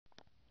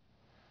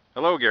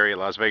Hello, Gary,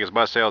 Las Vegas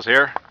Bus Sales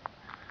here.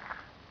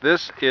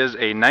 This is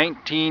a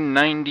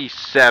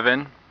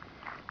 1997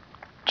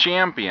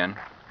 Champion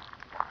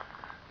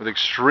with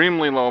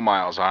extremely low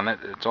miles on it.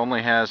 It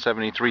only has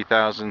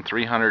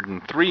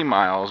 73,303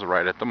 miles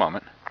right at the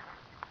moment.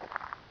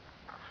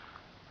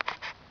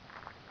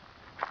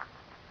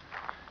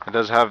 It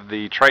does have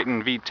the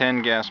Triton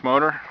V10 gas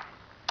motor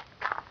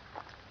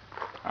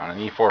on an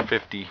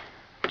E450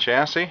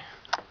 chassis.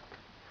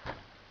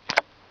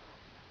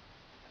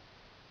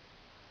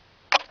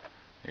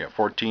 You got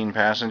 14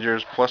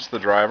 passengers plus the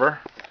driver,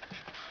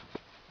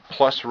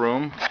 plus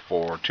room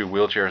for 2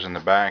 wheelchairs in the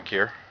back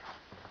here.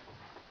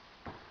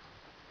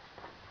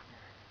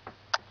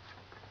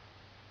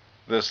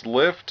 This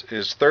lift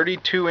is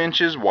 32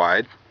 inches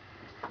wide.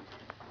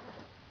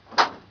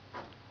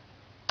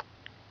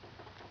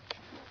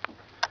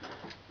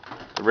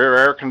 The rear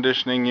air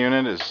conditioning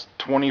unit is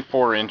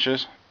 24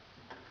 inches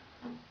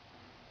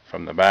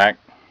from the back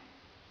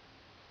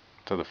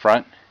to the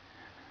front.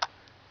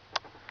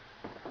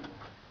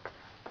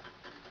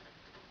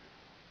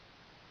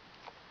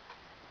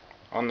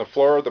 On the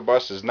floor, the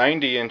bus is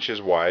 90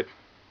 inches wide.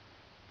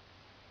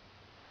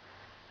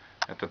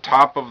 At the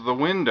top of the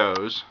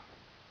windows,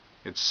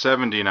 it's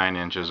 79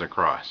 inches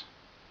across.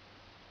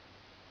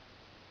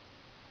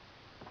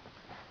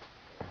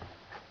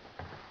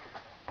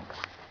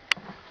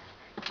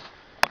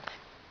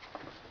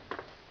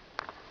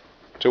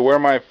 To where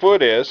my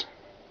foot is,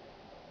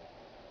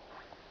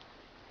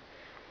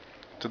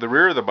 to the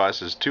rear of the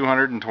bus is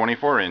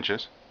 224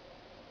 inches.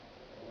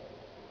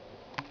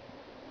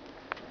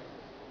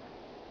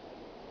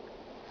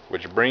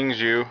 Which brings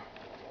you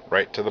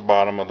right to the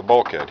bottom of the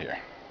bulkhead here.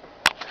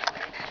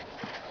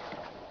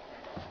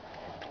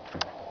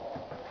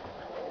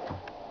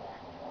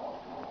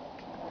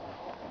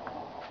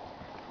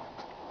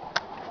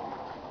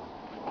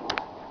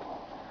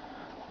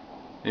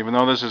 Even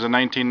though this is a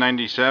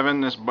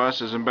 1997, this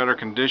bus is in better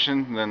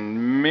condition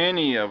than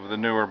many of the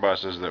newer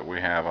buses that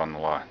we have on the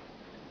lot.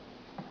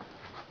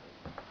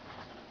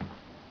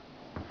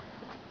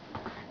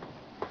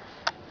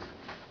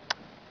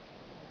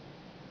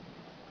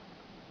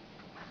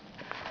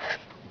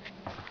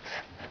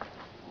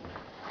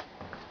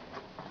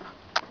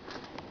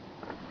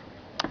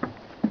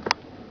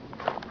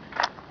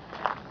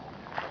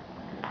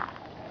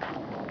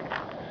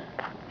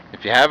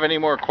 If you have any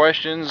more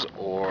questions,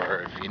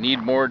 or if you need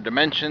more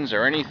dimensions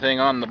or anything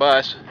on the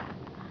bus,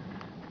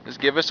 just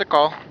give us a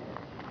call.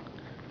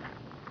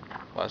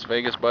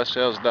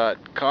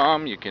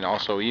 LasVegasBusSales.com. You can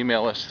also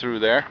email us through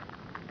there.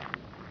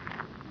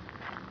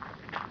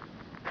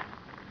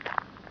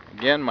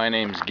 Again, my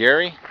name's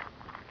Gary.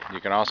 You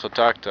can also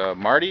talk to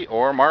Marty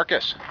or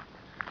Marcus.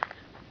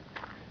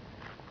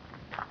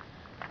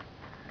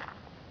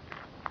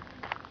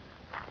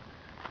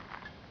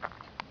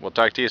 We'll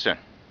talk to you soon.